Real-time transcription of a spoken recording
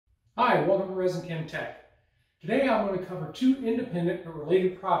Hi, welcome to Resin Chem Tech. Today I'm going to cover two independent but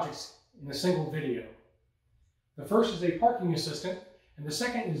related projects in a single video. The first is a parking assistant, and the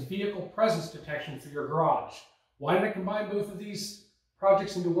second is vehicle presence detection for your garage. Why did I combine both of these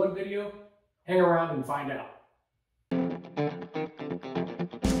projects into one video? Hang around and find out.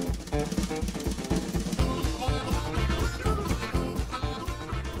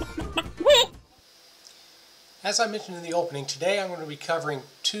 As I mentioned in the opening, today I'm going to be covering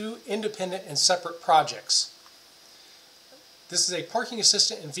two independent and separate projects. This is a parking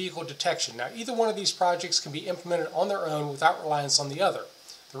assistant and vehicle detection. Now, either one of these projects can be implemented on their own without reliance on the other.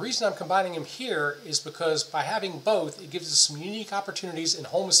 The reason I'm combining them here is because by having both, it gives us some unique opportunities in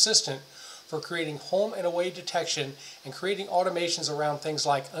Home Assistant for creating home and away detection and creating automations around things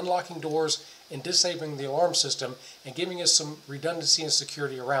like unlocking doors and disabling the alarm system and giving us some redundancy and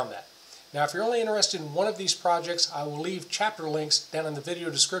security around that. Now, if you're only interested in one of these projects, I will leave chapter links down in the video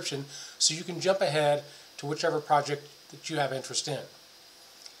description so you can jump ahead to whichever project that you have interest in.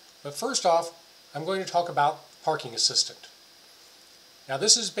 But first off, I'm going to talk about Parking Assistant. Now,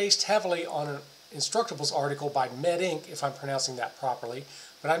 this is based heavily on an Instructables article by Med Inc., if I'm pronouncing that properly,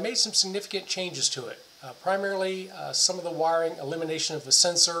 but I made some significant changes to it. Primarily, some of the wiring, elimination of a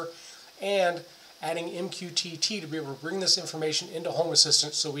sensor, and adding MQTT to be able to bring this information into Home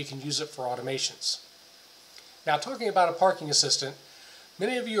Assistant so we can use it for automations. Now, talking about a parking assistant,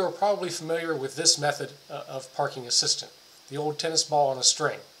 many of you are probably familiar with this method of parking assistant, the old tennis ball on a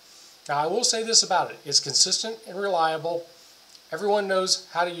string. Now, I will say this about it, it's consistent and reliable. Everyone knows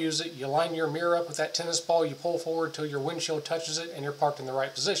how to use it. You line your mirror up with that tennis ball, you pull forward until your windshield touches it, and you're parked in the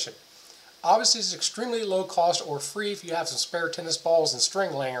right position. Obviously, it's extremely low cost or free if you have some spare tennis balls and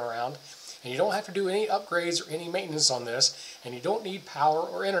string laying around. And you don't have to do any upgrades or any maintenance on this, and you don't need power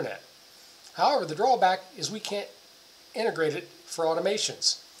or internet. However, the drawback is we can't integrate it for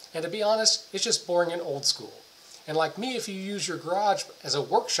automations. And to be honest, it's just boring and old school. And like me, if you use your garage as a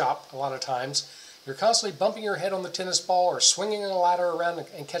workshop a lot of times, you're constantly bumping your head on the tennis ball or swinging a ladder around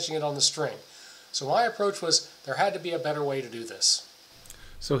and catching it on the string. So my approach was there had to be a better way to do this.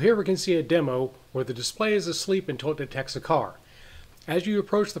 So here we can see a demo where the display is asleep until it detects a car. As you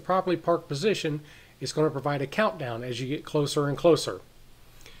approach the properly parked position, it's going to provide a countdown as you get closer and closer.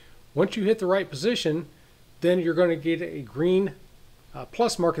 Once you hit the right position, then you're going to get a green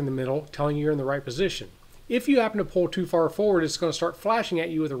plus mark in the middle telling you you're in the right position. If you happen to pull too far forward, it's going to start flashing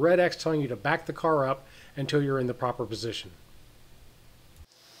at you with a red X telling you to back the car up until you're in the proper position.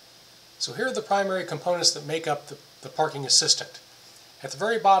 So here are the primary components that make up the parking assistant. At the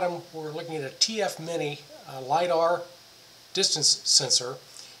very bottom, we're looking at a TF Mini LiDAR distance sensor,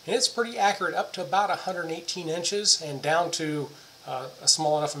 and it's pretty accurate up to about 118 inches and down to a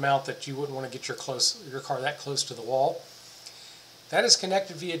small enough amount that you wouldn't want to get your car that close to the wall. That is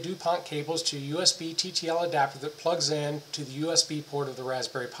connected via DuPont cables to a USB TTL adapter that plugs in to the USB port of the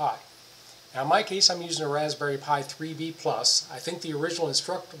Raspberry Pi. Now in my case, I'm using a Raspberry Pi 3B+. I think the original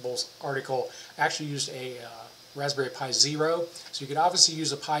Instructables article actually used a Raspberry Pi Zero, so you could obviously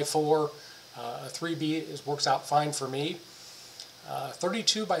use a Pi 4. A 3B works out fine for me.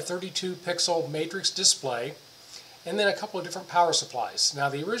 32 by 32 pixel matrix display, and then a couple of different power supplies. Now,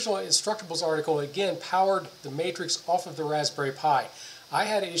 the original Instructables article again powered the matrix off of the Raspberry Pi. I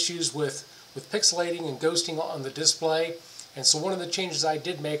had issues with pixelating and ghosting on the display, and so one of the changes I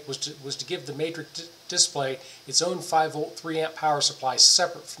did make was to give the matrix display its own 5-volt 3-amp power supply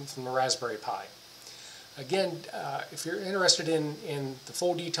separate from the Raspberry Pi. Again, if you're interested in the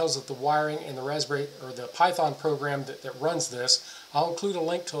full details of the wiring and the Raspberry or the Python program that runs this, I'll include a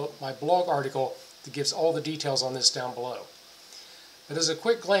link to my blog article that gives all the details on this down below. But as a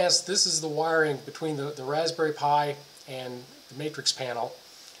quick glance, this is the wiring between the Raspberry Pi and the matrix panel,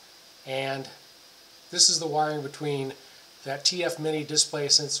 and this is the wiring between that TF Mini display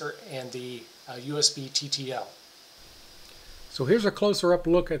sensor and the USB TTL. So here's a closer up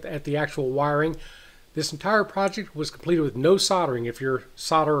look at the actual wiring. This entire project was completed with no soldering if you're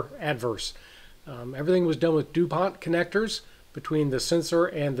solder adverse. Everything was done with DuPont connectors between the sensor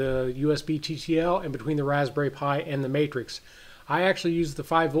and the USB TTL and between the Raspberry Pi and the matrix. I actually used the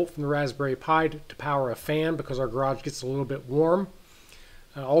 5-volt from the Raspberry Pi to power a fan because our garage gets a little bit warm.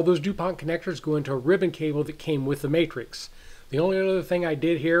 All those DuPont connectors go into a ribbon cable that came with the matrix. The only other thing I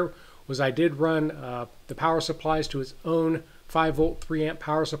did here was I did run the power supplies to its own 5-volt 3-amp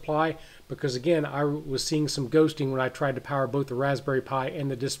power supply because again I was seeing some ghosting when I tried to power both the Raspberry Pi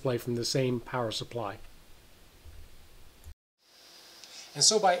and the display from the same power supply. And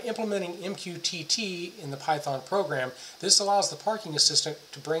so by implementing MQTT in the Python program, this allows the parking assistant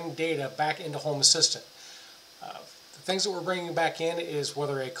to bring data back into Home Assistant. The things that we're bringing back in is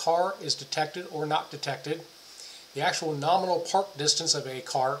whether a car is detected or not detected, the actual nominal park distance of a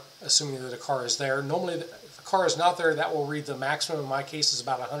car, assuming that a car is there. Normally, if a car is not there, that will read the maximum. In my case, is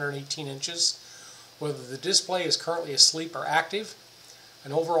about 118 inches. Whether the display is currently asleep or active,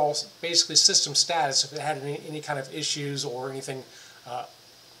 and overall, basically system status, if it had any kind of issues or anything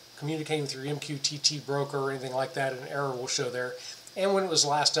communicating with your MQTT broker or anything like that, an error will show there, and when it was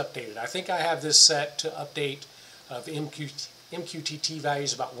last updated. I think I have this set to update the MQTT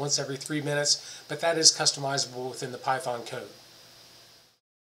values about once every 3 minutes, but that is customizable within the Python code.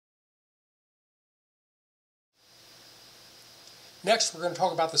 Next, we're going to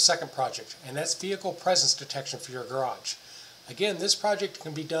talk about the second project, and that's vehicle presence detection for your garage. Again, this project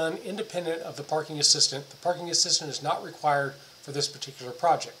can be done independent of the parking assistant. The parking assistant is not required for this particular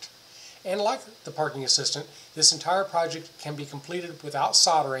project. And like the parking assistant, this entire project can be completed without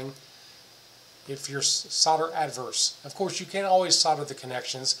soldering if you're solder adverse. Of course, you can't always solder the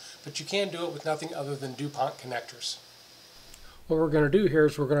connections, but you can do it with nothing other than DuPont connectors. What we're going to do here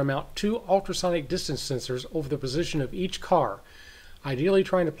is we're going to mount 2 ultrasonic distance sensors over the position of each car, ideally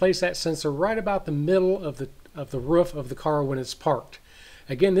trying to place that sensor right about the middle of the roof of the car when it's parked.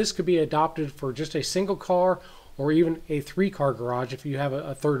 Again, this could be adopted for just a single car or even a 3-car garage if you have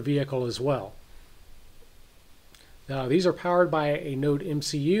a third vehicle as well. Now, these are powered by a Node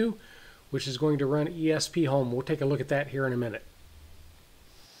MCU, which is going to run ESP Home. We'll take a look at that here in a minute.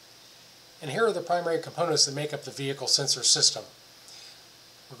 And here are the primary components that make up the vehicle sensor system.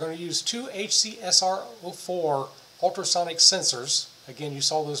 We're going to use 2 HCSR04 ultrasonic sensors. Again, you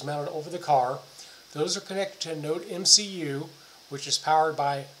saw those mounted over the car. Those are connected to a Node MCU, which is powered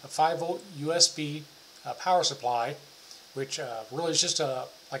by a 5-volt USB power supply, which really is just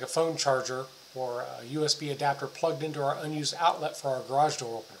like a phone charger or a USB adapter plugged into our unused outlet for our garage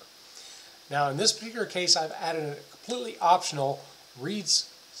door opener. Now, in this particular case, I've added a completely optional read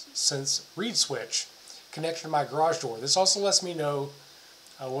switch connection to my garage door. This also lets me know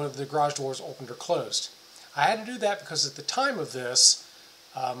whether the garage door is opened or closed. I had to do that because at the time of this,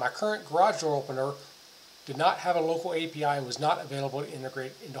 my current garage door opener did not have a local API and was not available to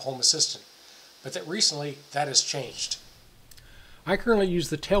integrate into Home Assistant. But that recently, that has changed. I currently use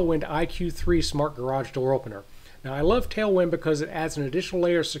the Tailwind IQ3 Smart Garage Door Opener. Now, I love Tailwind because it adds an additional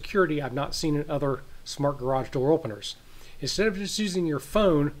layer of security I've not seen in other smart garage door openers. Instead of just using your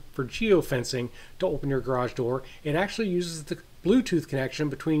phone for geofencing to open your garage door, it actually uses the Bluetooth connection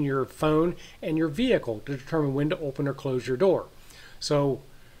between your phone and your vehicle to determine when to open or close your door. So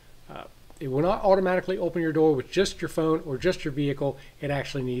it will not automatically open your door with just your phone or just your vehicle. It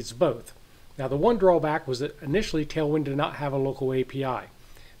actually needs both. Now, the one drawback was that initially Tailwind did not have a local API.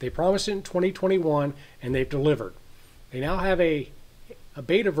 They promised it in 2021 and they've delivered. They now have a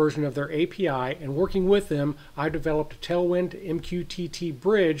beta version of their API, and working with them, I've developed a Tailwind MQTT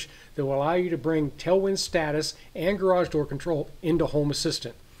bridge that will allow you to bring Tailwind status and garage door control into Home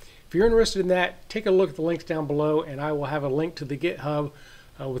Assistant. If you're interested in that, take a look at the links down below, and I will have a link to the GitHub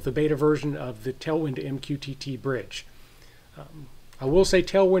with the beta version of the Tailwind MQTT bridge. I will say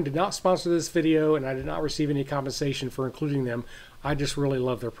Tailwind did not sponsor this video, and I did not receive any compensation for including them. I just really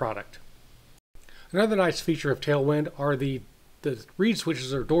love their product. Another nice feature of Tailwind are the reed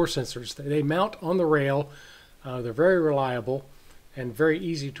switches or door sensors. They mount on the rail. They're very reliable and very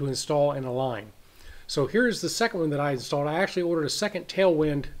easy to install and align. So here's the second one that I installed. I actually ordered a second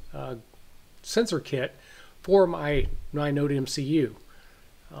Tailwind sensor kit for my Node MCU.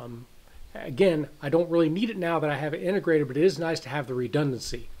 Again, I don't really need it now that I have it integrated, but it is nice to have the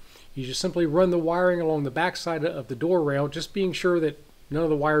redundancy. You just simply run the wiring along the back side of the door rail, just being sure that none of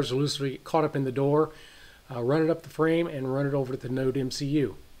the wires are loosely caught up in the door. Run it up the frame and run it over to the Node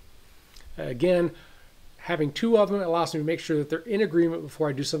MCU. Again, having 2 of them allows me to make sure that they're in agreement before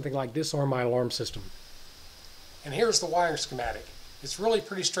I do something like disarm my alarm system. And here's the wiring schematic. It's really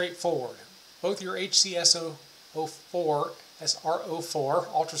pretty straightforward. Both your HCSO04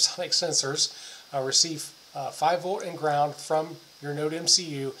 SR04 ultrasonic sensors receive 5 volt and ground from your Node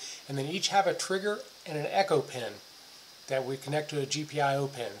MCU, and then each have a trigger and an echo pin that we connect to a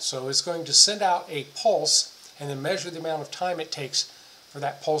GPIO pin. So it's going to send out a pulse and then measure the amount of time it takes for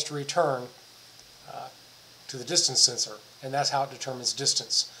that pulse to return to the distance sensor, and that's how it determines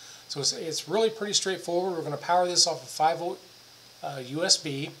distance. So it's really pretty straightforward. We're going to power this off of 5 volt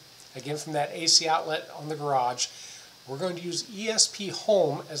USB, again from that AC outlet on the garage. We're going to use ESP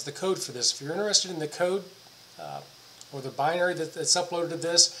Home as the code for this. If you're interested in the code or the binary that's uploaded to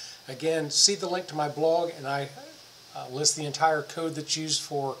this, again, see the link to my blog, and I list the entire code that's used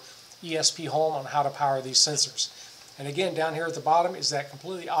for ESP Home on how to power these sensors. And again, down here at the bottom is that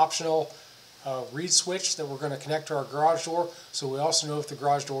completely optional reed switch that we're going to connect to our garage door, so we also know if the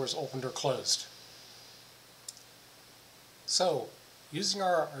garage door is opened or closed. So, using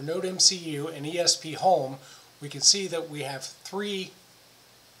our Node MCU and ESP Home, we can see that we have three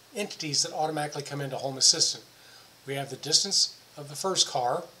entities that automatically come into Home Assistant. We have the distance of the first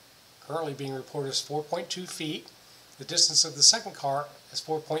car, currently being reported as 4.2 feet. The distance of the second car is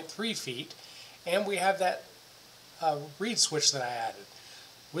 4.3 feet. And we have that reed switch that I added.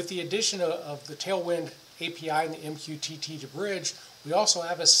 With the addition of the Tailwind API and the MQTT to bridge, we also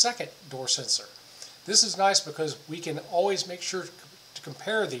have a second door sensor. This is nice because we can always make sure to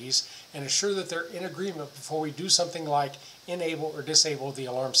compare these and ensure that they're in agreement before we do something like enable or disable the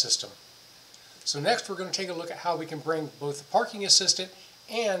alarm system. So next we're going to take a look at how we can bring both the parking assistant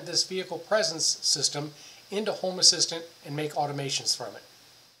and this vehicle presence system into Home Assistant and make automations from it.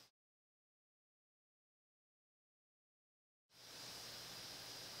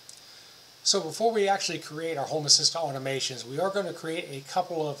 So before we actually create our Home Assistant automations, we are going to create a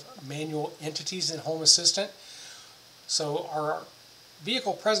couple of manual entities in Home Assistant. So our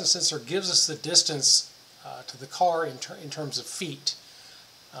vehicle presence sensor gives us the distance to the car in terms of feet.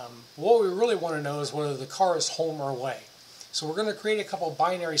 What we really want to know is whether the car is home or away. So we're going to create a couple of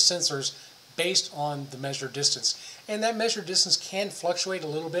binary sensors based on the measured distance. And that measured distance can fluctuate a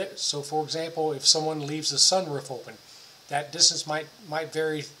little bit. So for example, if someone leaves the sunroof open, that distance might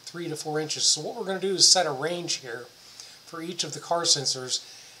vary 3 to 4 inches. So what we're going to do is set a range here for each of the car sensors.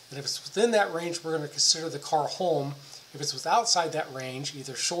 And if it's within that range, we're going to consider the car home. If it's outside that range,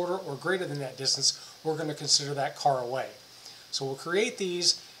 either shorter or greater than that distance, we're going to consider that car away. So we'll create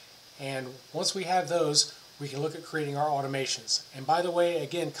these, and once we have those, we can look at creating our automations. And by the way,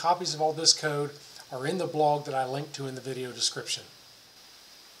 again, copies of all this code are in the blog that I linked to in the video description.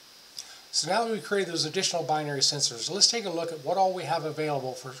 So now that we've created those additional binary sensors, let's take a look at what all we have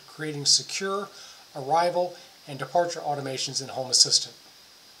available for creating secure arrival and departure automations in Home Assistant.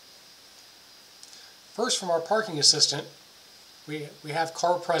 First, from our parking assistant, we have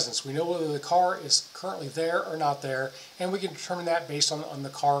car presence. We know whether the car is currently there or not there, and we can determine that based on the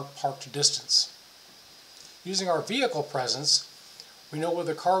car parked distance. Using our vehicle presence, we know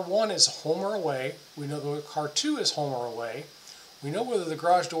whether car 1 is home or away, we know whether car 2 is home or away, we know whether the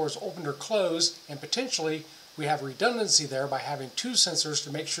garage door is opened or closed, and potentially we have redundancy there by having two sensors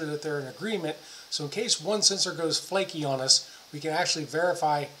to make sure that they're in agreement, so in case one sensor goes flaky on us, we can actually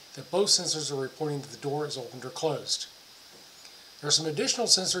verify that both sensors are reporting that the door is opened or closed. There are some additional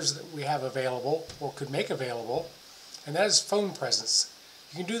sensors that we have available, or could make available, and that is phone presence.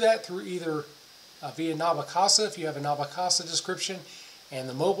 You can do that through either via Nabokasa, if you have a Nabokasa description, and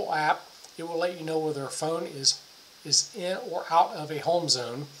the mobile app, it will let you know whether a phone is in or out of a home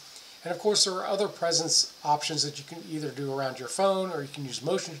zone. And of course there are other presence options that you can either do around your phone, or you can use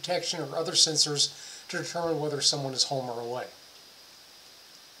motion detection or other sensors to determine whether someone is home or away.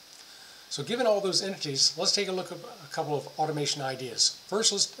 So given all those entities, let's take a look at a couple of automation ideas.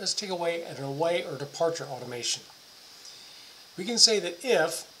 First, let's take away an away or departure automation. We can say that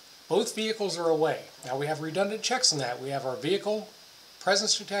if both vehicles are away, now we have redundant checks on that. We have our vehicle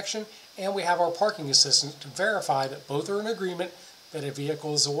presence detection and we have our parking assistant to verify that both are in agreement that a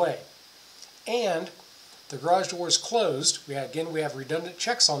vehicle is away. And the garage door is closed. We have redundant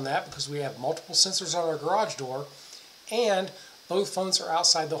checks on that because we have multiple sensors on our garage door, and both phones are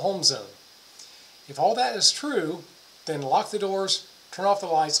outside the home zone. If all that is true, then lock the doors, turn off the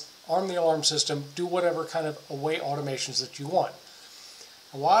lights, arm the alarm system, do whatever kind of away automations that you want.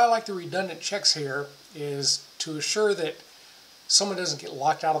 And why I like the redundant checks here is to assure that someone doesn't get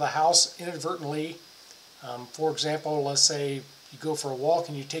locked out of the house inadvertently. For example, let's say you go for a walk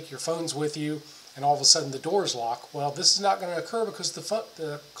and you take your phones with you and all of a sudden the doors lock. Well, this is not going to occur because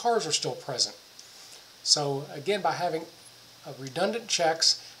the cars are still present. So again, by having redundant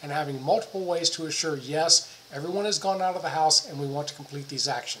checks and having multiple ways to assure, yes, everyone has gone out of the house and we want to complete these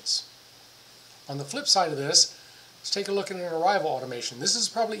actions. On the flip side of this, let's take a look at an arrival automation. This is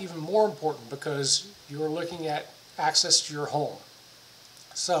probably even more important because you are looking at access to your home.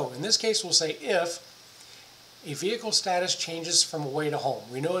 So in this case, we'll say if a vehicle status changes from away to home.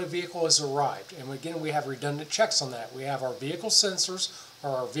 We know a vehicle has arrived, and again we have redundant checks on that. We have our vehicle sensors, or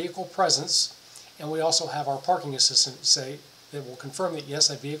our vehicle presence, and we also have our parking assistant say that will confirm that yes,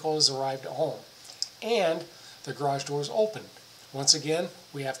 a vehicle has arrived at home. And the garage door is open. Once again,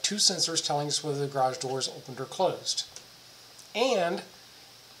 we have two sensors telling us whether the garage door is opened or closed. And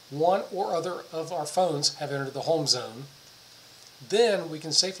one or other of our phones have entered the home zone. Then we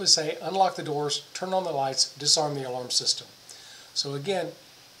can safely say unlock the doors, turn on the lights, disarm the alarm system. So again,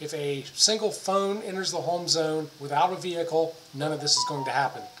 if a single phone enters the home zone without a vehicle, none of this is going to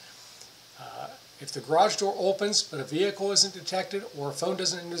happen. If the garage door opens but a vehicle isn't detected or a phone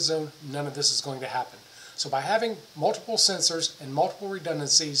doesn't enter the zone, none of this is going to happen. So by having multiple sensors and multiple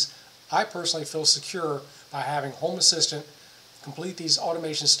redundancies, I personally feel secure by having Home Assistant complete these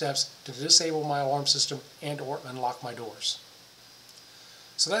automation steps to disable my alarm system and or unlock my doors.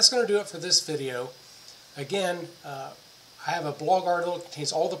 So that's going to do it for this video. Again, I have a blog article that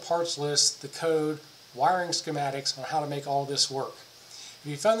contains all the parts lists, the code, wiring schematics on how to make all this work. If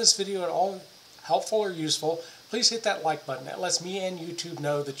you found this video at all helpful or useful, please hit that like button. That lets me and YouTube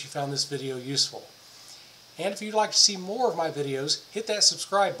know that you found this video useful. And if you'd like to see more of my videos, hit that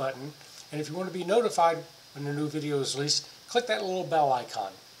subscribe button. And if you want to be notified when a new video is released, click that little bell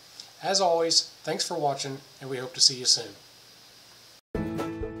icon. As always, thanks for watching, and we hope to see you soon.